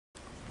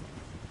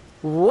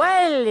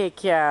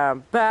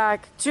Welcome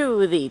back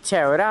to the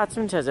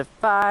Pterodactyl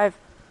 2005.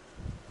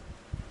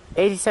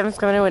 87's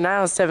coming in with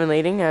 907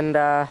 leading, and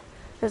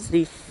this is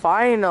the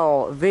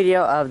final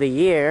video of the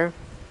year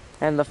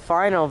and the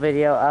final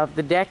video of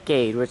the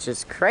decade, which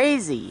is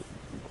crazy.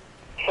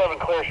 7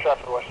 clear,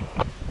 Stratford West.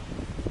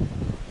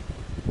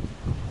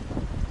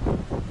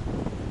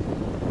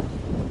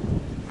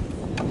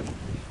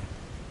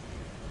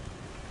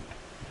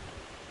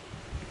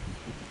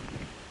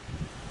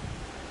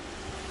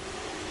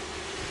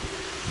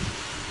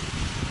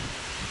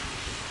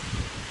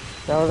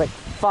 I was like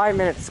 5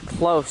 minutes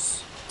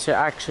close to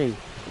actually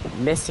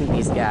missing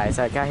these guys.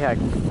 I got here like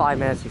 5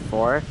 minutes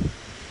before.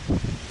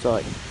 So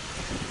like,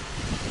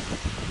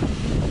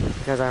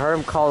 because I heard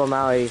him call them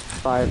out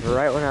 85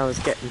 right when I was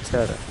getting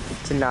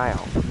to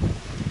Nile.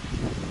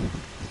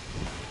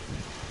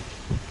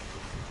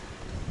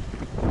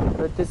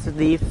 But this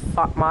is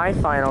my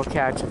final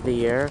catch of the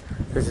year.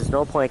 There's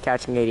no point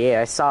catching 88.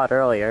 I saw it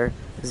earlier.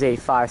 It was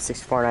 85,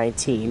 64,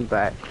 19,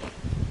 but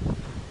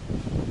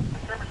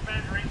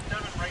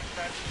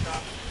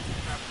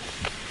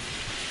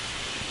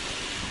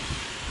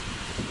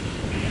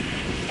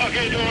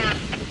okay, door.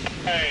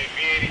 Hey,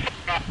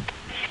 V80.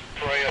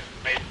 Troy up.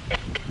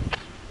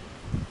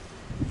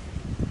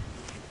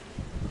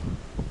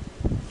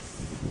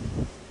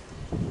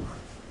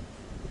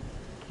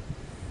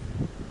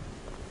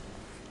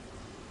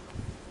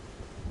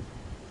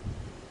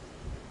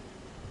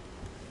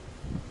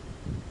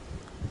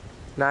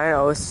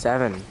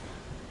 907.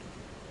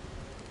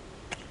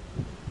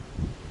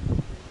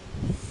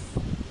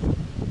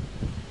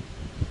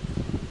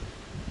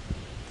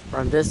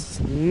 On this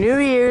New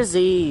Year's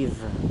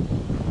Eve.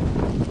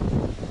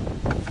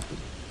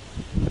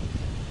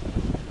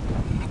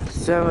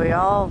 So we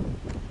all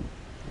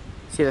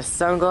see the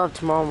sun go up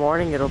tomorrow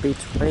morning. It'll be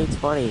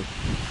 2020.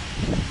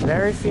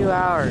 Very few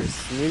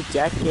hours. New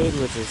decade,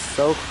 which is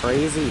so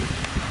crazy.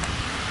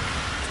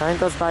 Time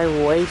goes by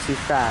way too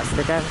fast.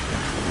 Like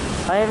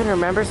I even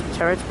remember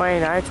September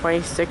 29,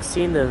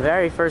 2016, the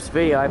very first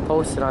video I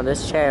posted on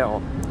this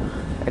channel.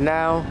 And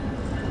now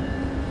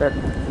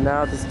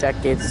this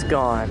decade's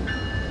gone.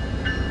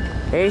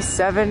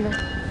 A7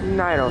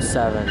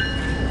 907.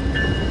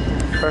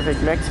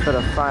 Perfect mix for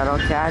the final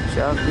catch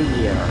of the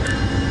year.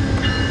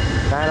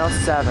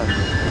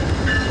 907.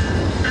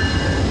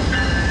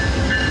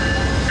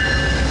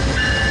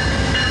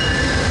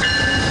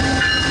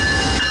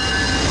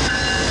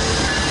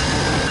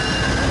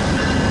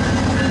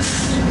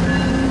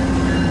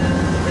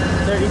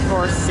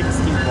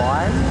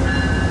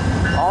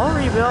 All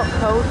rebuilt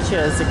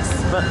coaches,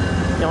 but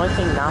the only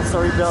thing not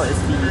so rebuilt is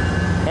the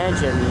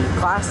engine. The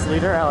class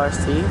leader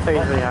LRC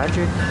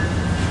 3300.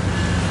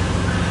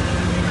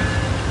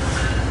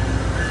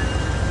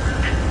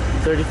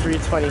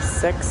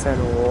 3326 and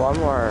one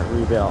more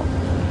rebuilt.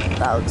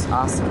 That looks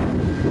awesome.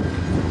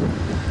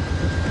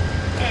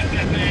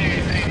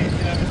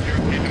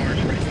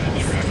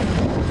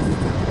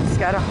 Just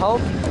gotta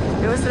hope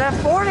it was that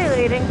 40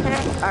 leading.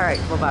 Alright,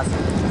 we'll pass it.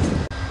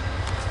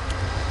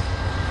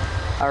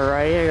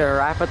 Alright, I'm gonna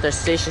wrap up the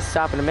station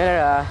stop in a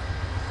minute.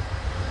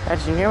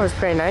 Engineer was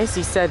pretty nice.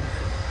 He said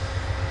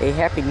a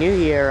Happy New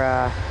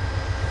Year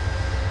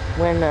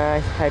when I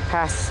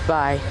passed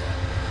by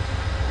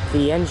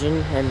the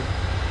engine, and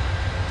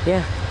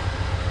yeah.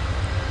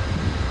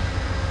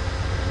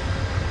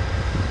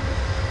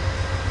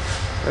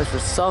 We're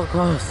so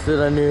close to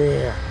the new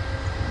year.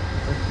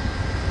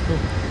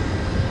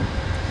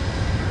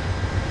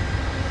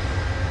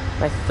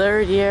 My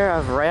third year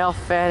of rail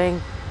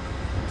fanning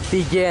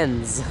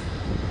begins.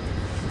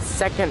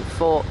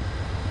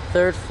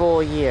 Third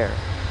full year.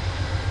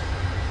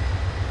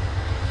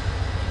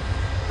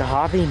 The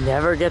hobby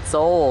never gets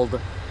old.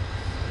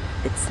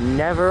 It's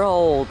never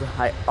old.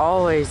 I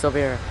always will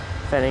be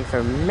fanning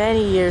for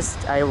many years.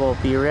 I will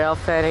be rail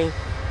fanning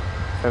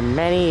for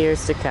many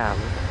years to come.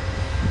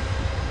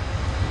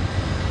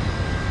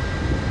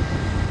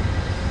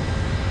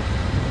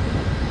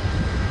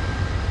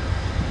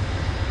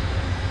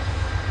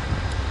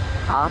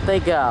 Out they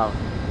go.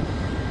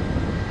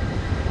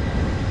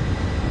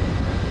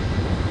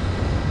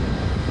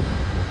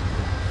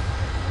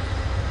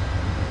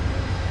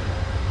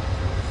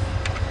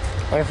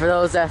 And for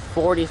those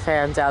F40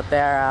 fans out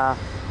there,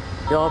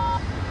 you'll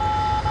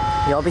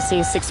be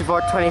seeing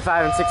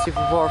 6425 and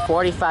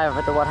 6445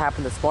 with what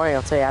happened this morning.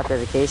 I'll tell you after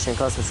vacation,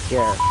 close and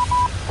secure.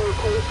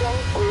 Location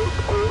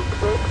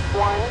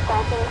 8861,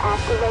 tracking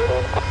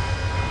activated.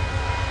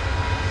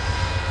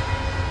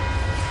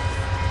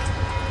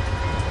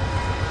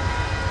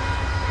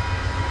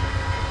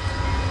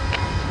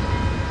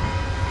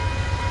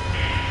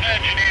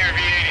 Engineer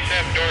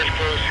V87, doors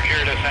closed,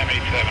 secured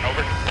SM87,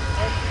 over.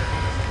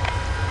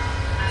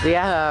 So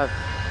yeah,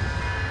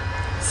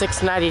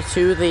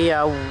 692,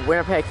 the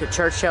Winnipeg to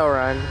Churchill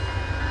run.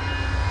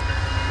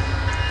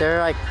 There are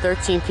like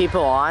 13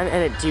 people on,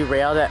 and it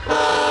derailed at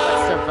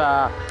west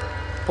of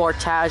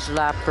Portage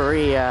La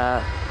Prairie,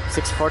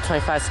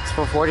 6425,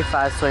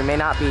 6445, so we may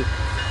not be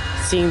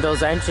seeing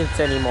those engines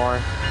anymore.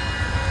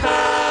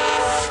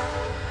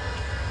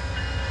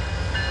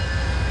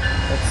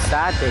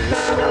 sad thing.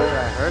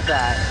 I heard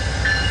that.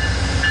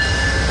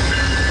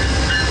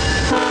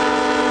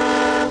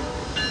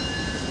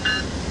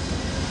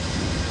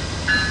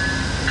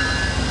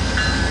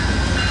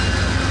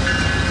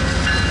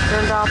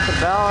 Turned off the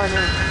bell and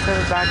then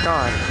turned it back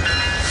on.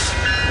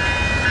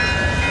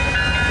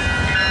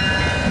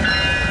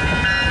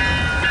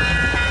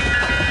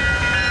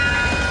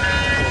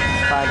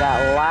 By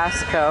that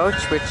last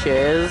coach, which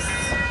is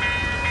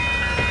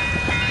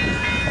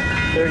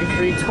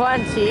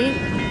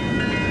 3320.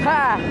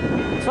 Ha!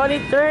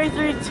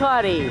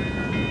 3320.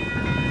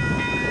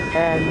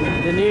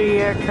 And the new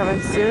year coming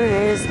soon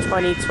is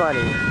 2020.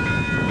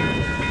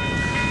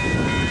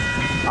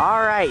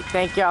 Alright,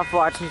 thank y'all for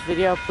watching this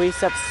video. Please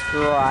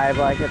subscribe,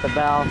 like, hit the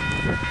bell.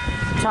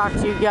 Talk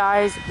to you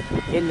guys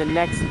in the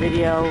next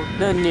video, in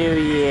the new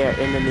year.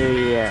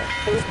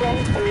 Station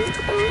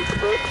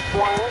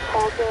 8861,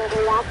 tracking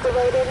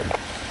deactivated.